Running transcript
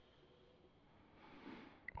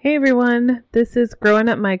Hey everyone, this is Growing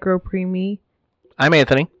Up Micro Preemie, I'm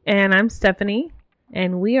Anthony. and I'm Stephanie,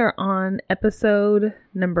 and we are on episode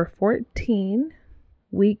number 14,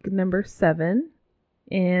 week number 7,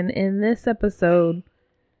 and in this episode,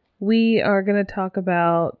 we are going to talk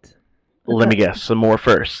about... Let me guess, some more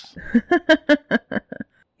firsts.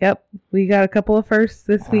 Yep, we got a couple of firsts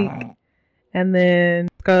this week, and then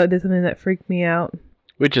Scarlett did something that freaked me out.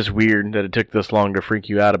 Which is weird that it took this long to freak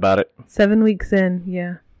you out about it. 7 weeks in,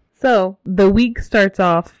 yeah. So, the week starts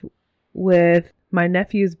off with my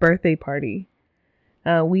nephew's birthday party.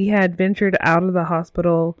 We had ventured out of the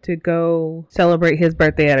hospital to go celebrate his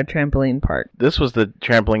birthday at a trampoline park. This was the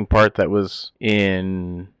trampoline part that was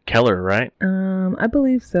in Keller, right? I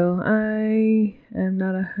believe so. I am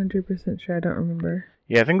not 100% sure. I don't remember.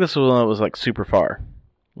 Yeah, I think this was one that was like super far.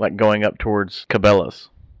 Like going up towards Cabela's.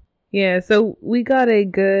 Yeah, so we got a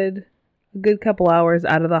good couple hours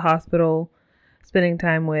out of the hospital, spending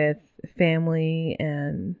time with family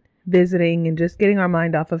and visiting and just getting our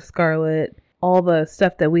mind off of Scarlett. All the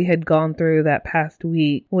stuff that we had gone through that past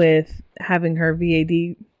week with having her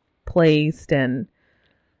VAD placed and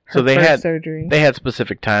her So they first had surgery. They had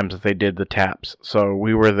specific times that they did the taps. So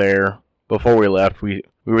we were there before we left. We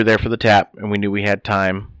were there for the tap and we knew we had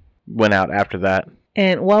time. Went out after that.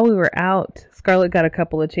 And while we were out, Scarlett got a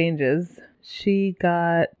couple of changes. She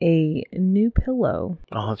got a new pillow.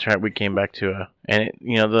 Oh, that's right. We came back to and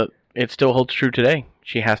it still holds true today.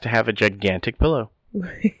 She has to have a gigantic pillow.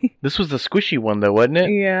 This was the squishy one though, wasn't it?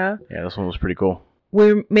 Yeah. Yeah, this one was pretty cool.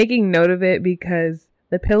 We're making note of it because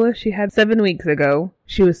the pillow she had 7 weeks ago,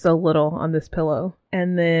 she was so little on this pillow.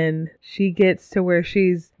 And then she gets to where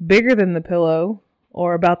she's bigger than the pillow,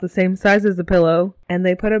 or about the same size as the pillow, and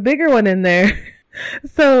they put a bigger one in there.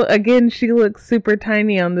 So again, she looks super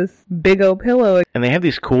tiny on this big old pillow. And they have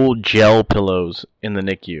these cool gel pillows in the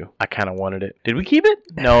NICU. I kind of wanted it. Did we keep it?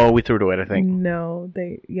 No, we threw it away, I think. No,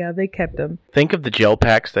 they kept them. Think of the gel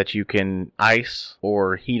packs that you can ice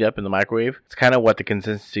or heat up in the microwave. It's kind of what the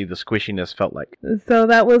consistency, the squishiness felt like. So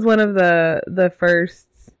that was one of the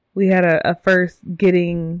firsts. We had a first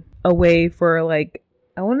getting away for like,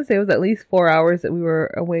 I want to say it was at least 4 hours that we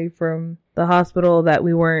were away from the hospital, that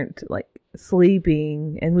we weren't like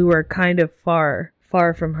sleeping, and we were kind of far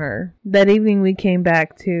from her. That evening we came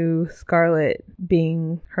back to Scarlett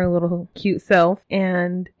being her little cute self,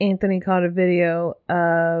 and Anthony caught a video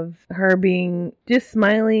of her being just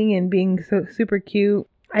smiling and being so super cute.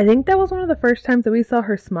 I think that was one of the first times that we saw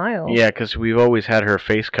her smile. Yeah, because we've always had her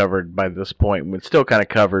face covered by this point. It's still kind of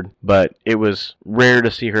covered, but it was rare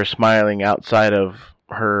to see her smiling outside of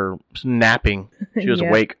her napping. She was Yeah.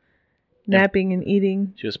 awake. Napping and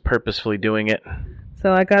eating. She was purposefully doing it.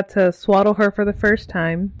 So I got to swaddle her for the first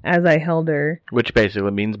time as I held her. Which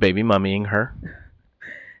basically means baby mummying her.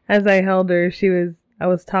 As I held her, I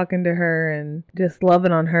was talking to her and just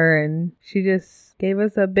loving on her, and she just gave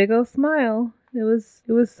us a big old smile. It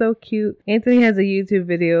was so cute. Anthony has a YouTube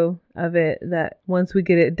video of it that once we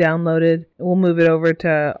get it downloaded, we'll move it over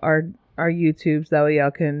to our YouTubes. That way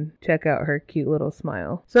y'all can check out her cute little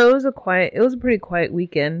smile. So it was a pretty quiet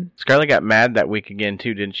weekend. Scarlett got mad that week again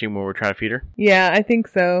too, didn't she, when we were trying to feed her? Yeah, I think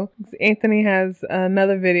so. Anthony has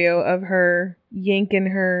another video of her yanking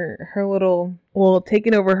her little,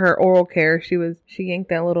 taking over her oral care. She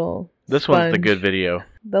yanked that little This sponge, one's the good video.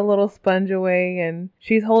 the little sponge away, and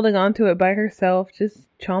she's holding on to it by herself, just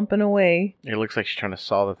chomping away. It looks like she's trying to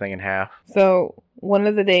saw the thing in half. So one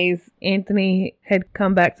of the days, Anthony had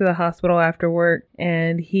come back to the hospital after work,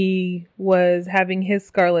 and he was having his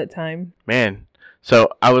Scarlett time. Man, so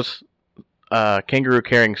I was kangaroo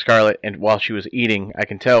carrying Scarlett, and while she was eating, I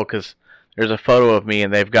can tell because there's a photo of me,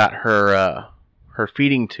 and they've got her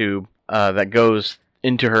feeding tube that goes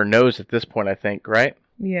into her nose at this point, I think, right?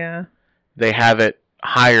 Yeah. They have it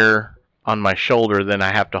higher on my shoulder than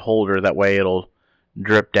I have to hold her. That way it'll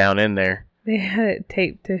drip down in there. They had it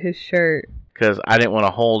taped to his shirt. Because I didn't want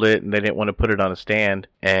to hold it, and they didn't want to put it on a stand.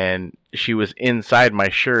 And she was inside my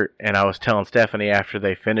shirt, and I was telling Stephanie after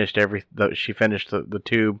they finished she finished the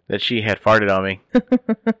tube that she had farted on me.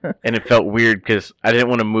 And it felt weird because I didn't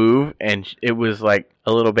want to move, and it was like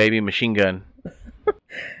a little baby machine gun.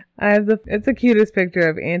 It's the cutest picture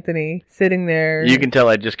of Anthony sitting there. You can tell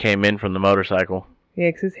I just came in from the motorcycle. Yeah,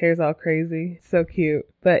 'cause his hair's all crazy. So cute.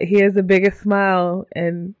 But he has the biggest smile,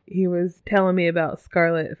 and he was telling me about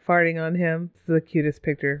Scarlett farting on him. It's the cutest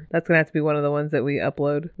picture. That's going to have to be one of the ones that we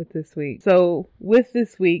upload with this week. So with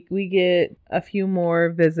this week, we get a few more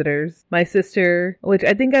visitors. My sister, which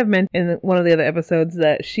I think I've mentioned in one of the other episodes,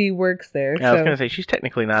 that she works there. Yeah, I was going to say, she's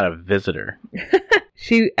technically not a visitor.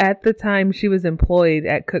 At the time, she was employed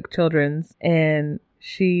at Cook Children's, and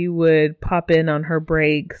she would pop in on her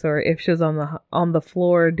breaks, or if she was on the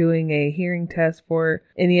floor doing a hearing test for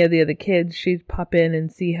any of the other kids, she'd pop in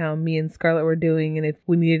and see how me and Scarlett were doing and if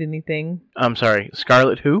we needed anything. I'm sorry,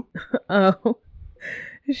 Scarlett who? Oh,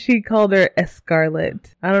 she called her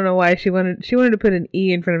Escarlett. I don't know why she wanted to put an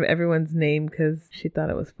E in front of everyone's name because she thought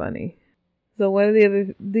it was funny. So one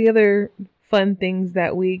of the other fun things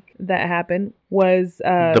that week that happened was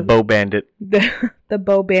the Bow Bandit. The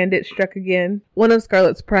Bow Bandit struck again. One of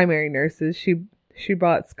Scarlett's primary nurses, she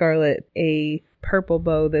bought Scarlett a purple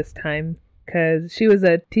bow this time because she was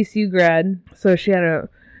a TCU grad, so she had to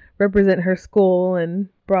represent her school and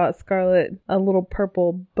brought Scarlett a little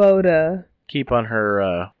purple bow to keep on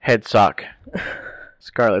her head sock.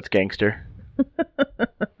 Scarlett's gangster.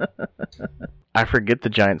 I forget the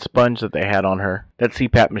giant sponge that they had on her. That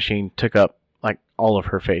CPAP machine took up like all of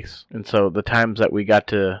her face. And so the times that we got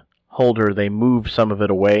to hold her, they moved some of it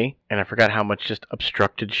away. And I forgot how much just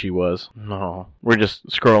obstructed she was. No. We're just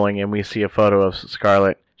scrolling and we see a photo of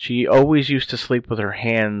Scarlett. She always used to sleep with her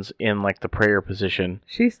hands in like the prayer position.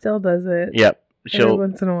 She still does it. Yep. Every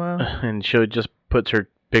once in a while. And she'll just puts her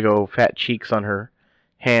big old fat cheeks on her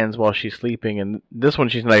hands while she's sleeping, and this one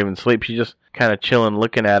she's not even asleep. She's just kind of chilling,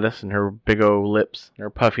 looking at us, and her big old lips, and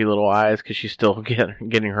her puffy little eyes, because she's still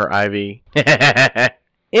getting her IV.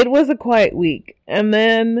 It was a quiet week, and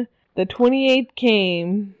then the 28th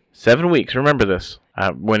came. 7 weeks. Remember this.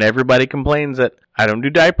 When everybody complains that I don't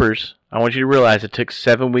do diapers, I want you to realize it took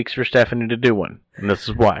 7 weeks for Stephanie to do one, and this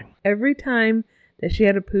is why. Every time that she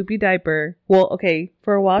had a poopy diaper. Well, okay,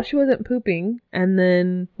 for a while she wasn't pooping, and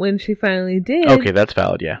then when she finally did... Okay, that's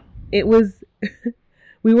valid, yeah. It was...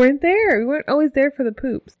 we weren't there. We weren't always there for the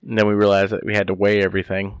poops. And then we realized that we had to weigh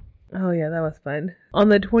everything. Oh, yeah, that was fun. On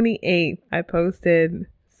the 28th, I posted,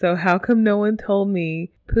 so how come no one told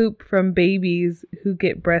me poop from babies who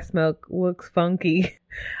get breast milk looks funky?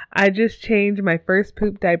 I just changed my first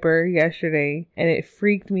poop diaper yesterday, and it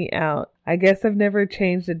freaked me out. I guess I've never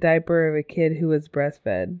changed the diaper of a kid who was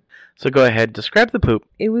breastfed. So go ahead, describe the poop.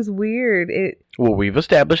 It was weird. Well, we've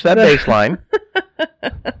established that baseline.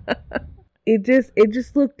 It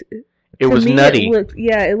just looked... It was nutty.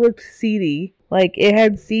 It looked seedy. Like, it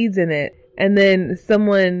had seeds in it. And then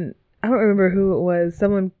someone... I don't remember who it was.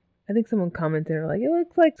 I think someone commented, like, it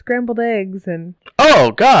looks like scrambled eggs, and...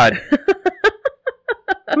 Oh, God!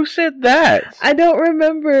 Who said that? I don't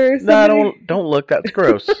remember. No, don't look. That's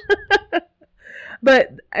gross.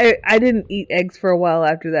 But I didn't eat eggs for a while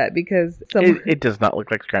after that because it does not look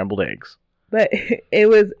like scrambled eggs. But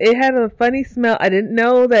it had a funny smell. I didn't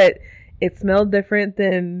know that it smelled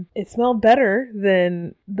it smelled better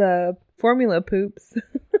than the formula poops.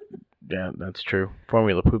 Yeah, that's true.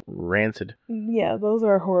 Formula poop, rancid. Yeah, those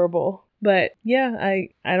are horrible. But yeah,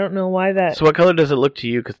 I don't know why that... So what color does it look to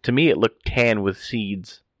you? Because to me it looked tan with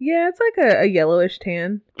seeds. Yeah, it's like a yellowish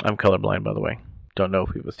tan. I'm colorblind, by the way. Don't know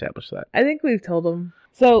if we've established that. I think we've told them.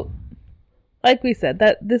 So, like we said,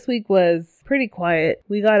 that this week was pretty quiet.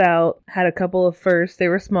 We got out, had a couple of firsts. They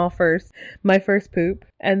were small firsts. My first poop.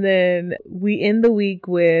 And then we end the week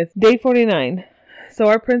with day 49. So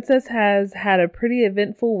our princess has had a pretty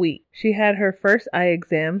eventful week. She had her first eye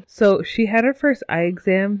exam. So she had her first eye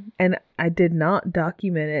exam and I did not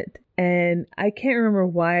document it. And I can't remember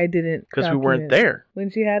why I didn't. Because we weren't there. When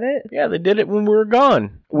she had it? Yeah, they did it when we were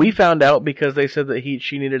gone. We found out because they said that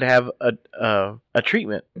she needed to have a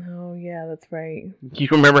treatment. Oh, yeah, that's right. You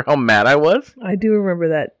remember how mad I was? I do remember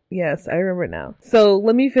that. Yes, I remember it now. So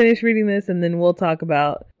let me finish reading this and then we'll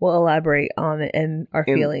elaborate on it and our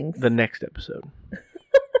feelings. The next episode.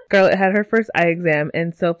 Scarlett had her first eye exam,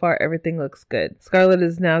 and so far everything looks good. Scarlett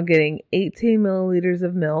is now getting 18 milliliters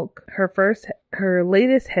of milk. Her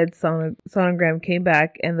latest head sonogram came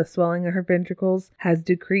back, and the swelling of her ventricles has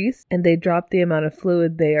decreased, and they dropped the amount of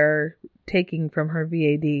fluid they are taking from her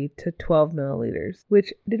VAD to 12 milliliters.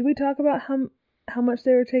 Which, did we talk about how much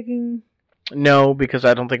they were taking? No, because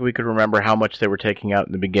I don't think we could remember how much they were taking out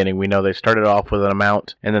in the beginning. We know they started off with an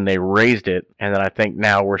amount, and then they raised it, and then I think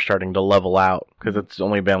now we're starting to level out, because it's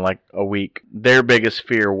only been like a week. Their biggest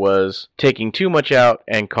fear was taking too much out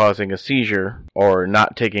and causing a seizure, or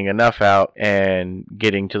not taking enough out and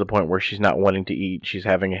getting to the point where she's not wanting to eat, she's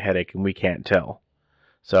having a headache, and we can't tell.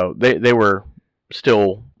 So they were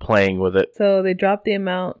still playing with it. So they dropped the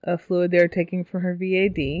amount of fluid they were taking from her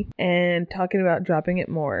VAD and talking about dropping it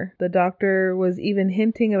more. The doctor was even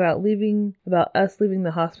hinting about us leaving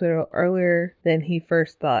the hospital earlier than he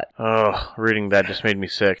first thought. Oh, reading that just made me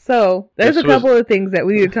sick. So there's a couple of things that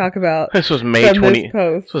we need to talk about. This was May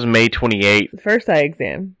 28th. The first eye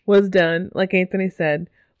exam was done, like Anthony said.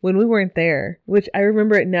 when we weren't there, which I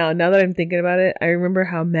remember it now. Now that I'm thinking about it, I remember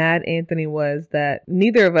how mad Anthony was that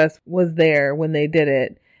neither of us was there when they did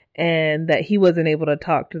it and that he wasn't able to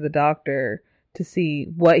talk to the doctor to see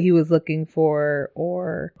what he was looking for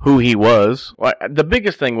or who he was. Well, the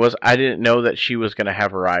biggest thing was I didn't know that she was going to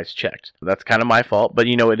have her eyes checked. That's kind of my fault, but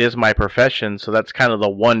it is my profession, so that's kind of the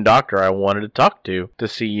one doctor I wanted to talk to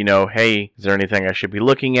see, hey, is there anything I should be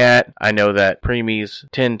looking at? I know that preemies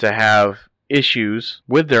tend to have issues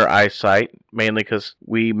with their eyesight, mainly because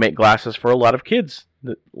we make glasses for a lot of kids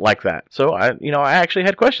like that. So I actually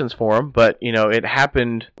had questions for him, but it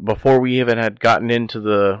happened before we even had gotten into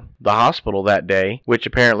the hospital that day, which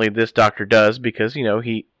apparently this doctor does because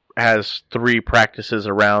he has 3 practices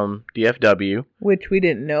around DFW, which we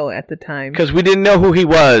didn't know at the time because we didn't know who he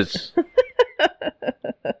was.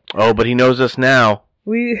 Oh, but he knows us now.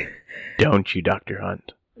 Don't you, Dr.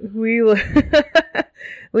 Hunt?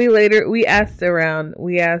 We asked around.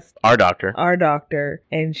 We asked our doctor,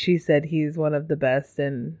 and she said he's one of the best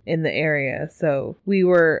in the area. So we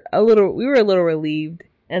were a little relieved.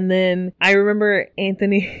 And then I remember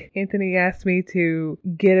Anthony asked me to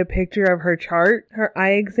get a picture of her chart, her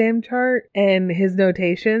eye exam chart, and his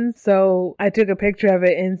notations. So I took a picture of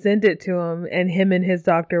it and sent it to him, and him and his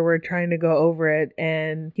doctor were trying to go over it,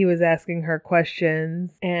 and he was asking her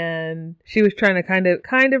questions, and she was trying to kind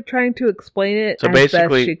of trying to explain it so as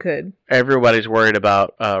best she could. Everybody's worried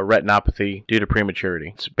about retinopathy due to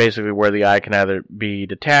prematurity. It's basically where the eye can either be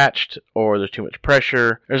detached or there's too much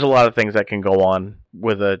pressure. There's a lot of things that can go on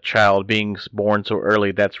with a child being born so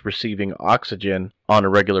early that's receiving oxygen on a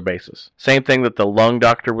regular basis. Same thing that the lung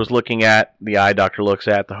doctor was looking at, the eye doctor looks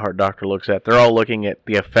at, the heart doctor looks at. They're all looking at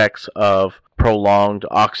the effects of prolonged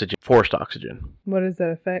oxygen, forced oxygen. What does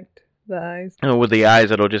that affect? The eyes? And with the eyes,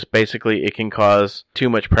 it'll just basically, it can cause too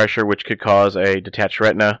much pressure, which could cause a detached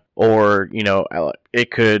retina, or,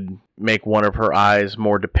 it could make one of her eyes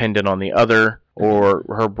more dependent on the other, or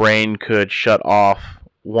her brain could shut off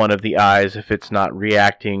one of the eyes if it's not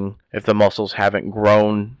reacting, if the muscles haven't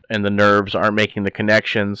grown and the nerves aren't making the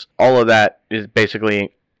connections. All of that is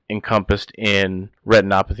basically encompassed in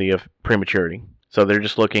retinopathy of prematurity. So they're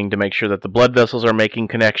just looking to make sure that the blood vessels are making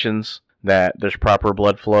connections, that there's proper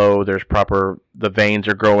blood flow, the veins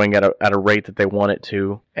are growing at a rate that they want it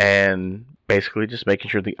to, and basically just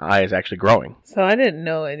making sure the eye is actually growing. So I didn't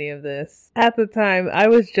know any of this. At the time, I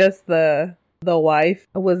was just the wife,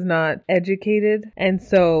 was not educated, and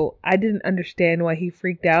so I didn't understand why he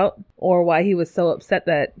freaked out or why he was so upset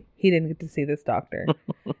that he didn't get to see this doctor.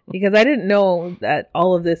 Because I didn't know that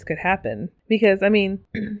all of this could happen. Because, I mean,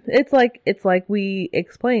 it's like we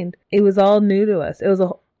explained. It was all new to us. It was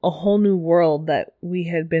a whole new world that we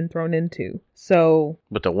had been thrown into. So,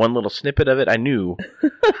 but the one little snippet of it, I knew.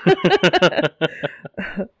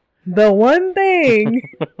 The one thing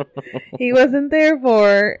he wasn't there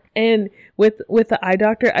for. And with the eye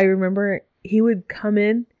doctor, I remember he would come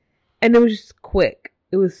in and it was just quick.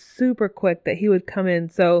 It was super quick that he would come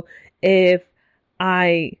in. So if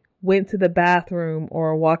I went to the bathroom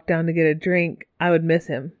or walked down to get a drink, I would miss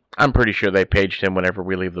him. I'm pretty sure they paged him whenever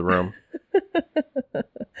we leave the room.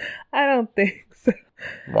 I don't think so.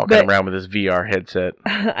 Walking around with his VR headset.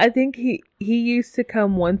 I think he used to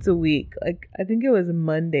come once a week. Like, I think it was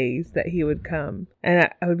Mondays that he would come. And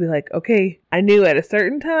I would be like, okay, I knew at a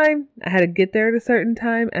certain time, I had to get there at a certain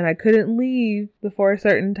time, and I couldn't leave before a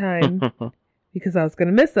certain time because I was going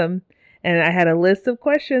to miss him. And I had a list of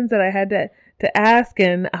questions that I had to ask,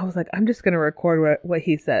 and I was like, I'm just going to record what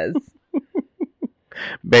he says.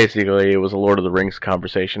 Basically, it was a Lord of the Rings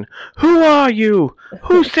conversation. Who are you?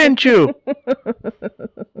 Who sent you?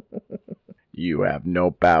 You have no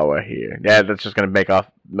power here. Yeah, that's just going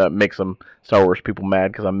to make some Star Wars people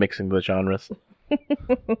mad because I'm mixing the genres.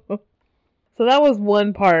 So that was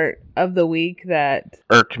one part of the week that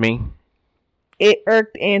irked me. It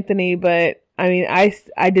irked Anthony, but I mean,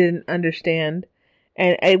 I didn't understand.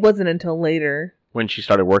 And it wasn't until later. When she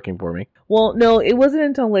started working for me. Well, no, it wasn't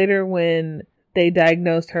until later when they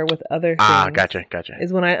diagnosed her with other things. Gotcha.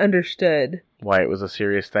 Is when I understood why it was a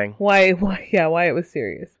serious thing. Why it was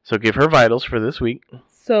serious. So give her vitals for this week.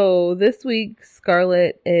 So this week,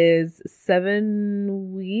 Scarlett is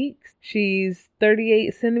 7 weeks. She's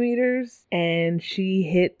 38 centimeters, and she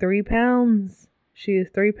hit 3 pounds. She is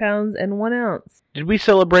 3 pounds and 1 ounce. Did we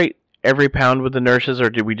celebrate every pound with the nurses, or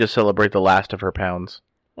did we just celebrate the last of her pounds?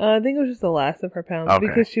 I think it was just the last of her pounds,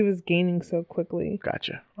 because she was gaining so quickly.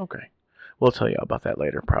 Gotcha. Okay. We'll tell you about that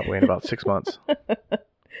later, probably in about 6 months.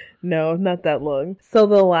 No, not that long. So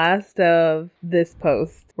the last of this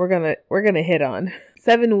post, we're gonna hit on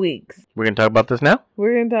 7 weeks. We're gonna talk about this now?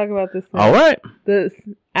 We're gonna talk about this now. All right.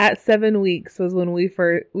 At 7 weeks was when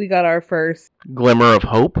we got our first glimmer of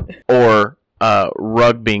hope, or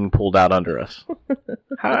rug being pulled out under us.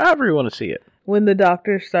 However you want to see it. When the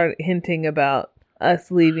doctor started hinting about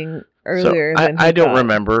us leaving earlier. So I don't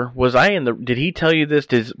remember. Was I in the? Did he tell you this?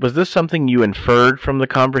 Was this something you inferred from the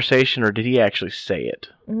conversation, or did he actually say it?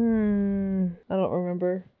 I don't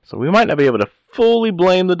remember. So we might not be able to fully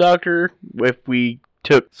blame the doctor if we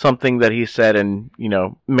took something that he said and,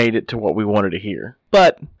 made it to what we wanted to hear.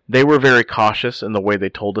 But they were very cautious in the way they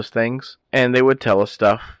told us things, and they would tell us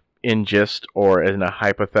stuff in gist or in a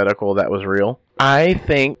hypothetical that was real. I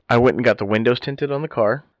think I went and got the windows tinted on the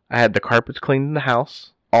car. I had the carpets cleaned in the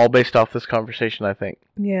house, all based off this conversation, I think.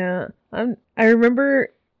 Yeah. I remember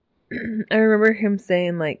him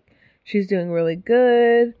saying, like, she's doing really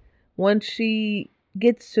good. Once she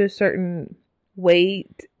gets to a certain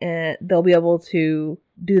weight, and they'll be able to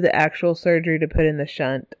do the actual surgery to put in the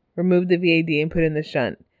shunt, remove the VAD and put in the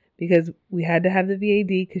shunt, because we had to have the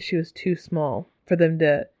VAD because she was too small for them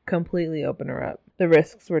to completely open her up. The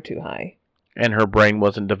risks were too high. And her brain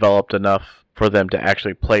wasn't developed enough for them to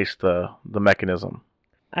actually place the mechanism.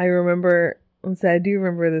 I do remember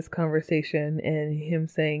this conversation and him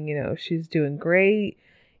saying, she's doing great.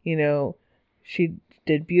 She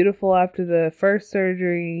did beautiful after the first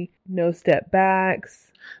surgery. No step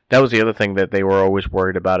backs. That was the other thing that they were always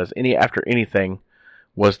worried about is after anything,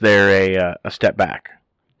 was there a step back?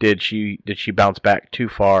 Did she bounce back too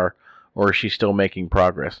far, or is she still making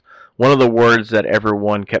progress? One of the words that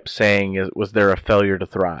everyone kept saying was there a failure to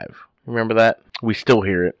thrive? Remember that? We still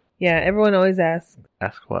hear it. Yeah, everyone always asks.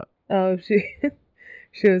 Ask what? Oh,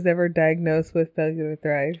 she was ever diagnosed with failure to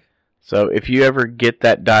thrive. So if you ever get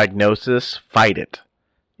that diagnosis, fight it.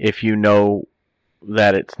 If you know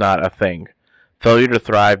that it's not a thing. Failure to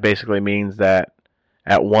thrive basically means that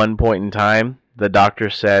at one point in time, the doctor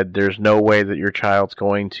said there's no way that your child's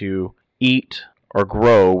going to eat or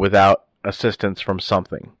grow without assistance from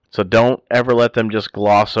something. So don't ever let them just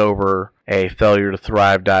gloss over a failure to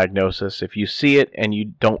thrive diagnosis. If you see it and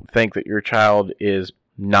you don't think that your child is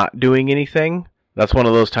not doing anything, that's one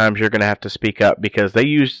of those times you're going to have to speak up, because they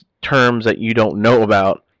use terms that you don't know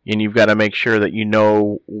about, and you've got to make sure that you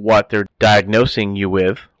know what they're diagnosing you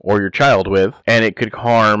with or your child with, and it could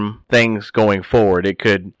harm things going forward. It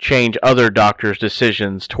could change other doctors'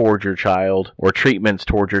 decisions towards your child or treatments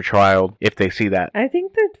towards your child if they see that. I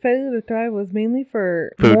think that failure to thrive was mainly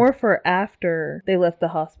more for after they left the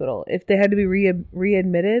hospital. If they had to be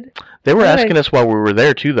readmitted. They were asking us while we were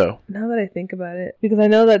there too, though. Now that I think about it, because I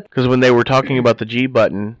know that when they were talking about the G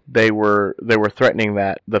button, they were threatening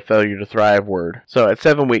the failure to thrive word. So at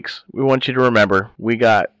 7 weeks, we want you to remember we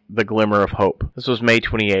got the glimmer of hope. This was May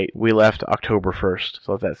 28th. We left October 1st.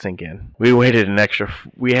 So let that sink in. We waited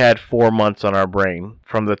we had 4 months on our brain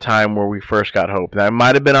from the time where we first got hope. That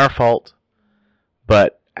might have been our fault,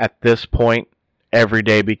 but at this point, every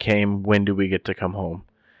day became, when do we get to come home?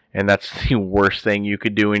 And that's the worst thing you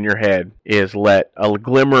could do in your head, is let a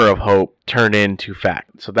glimmer of hope turn into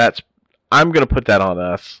fact. So I'm going to put that on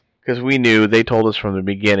us, because we knew, they told us from the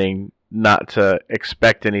beginning not to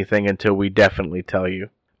expect anything until we definitely tell you.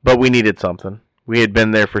 But we needed something. We had been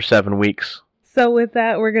there for 7 weeks. So with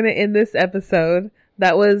that, we're going to end this episode.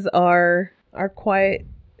 That was our quiet,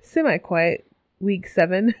 semi-quiet week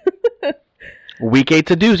 7. Week 8's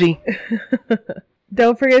a doozy.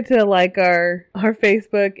 Don't forget to like our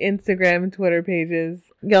Facebook, Instagram, and Twitter pages.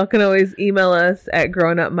 Y'all can always email us at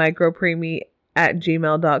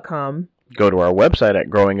grownupmicropreemie@gmail.com. Go to our website at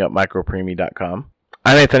growingupmicropreemie.com.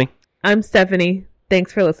 I'm Anthony. I'm Stephanie.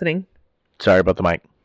 Thanks for listening. Sorry about the mic.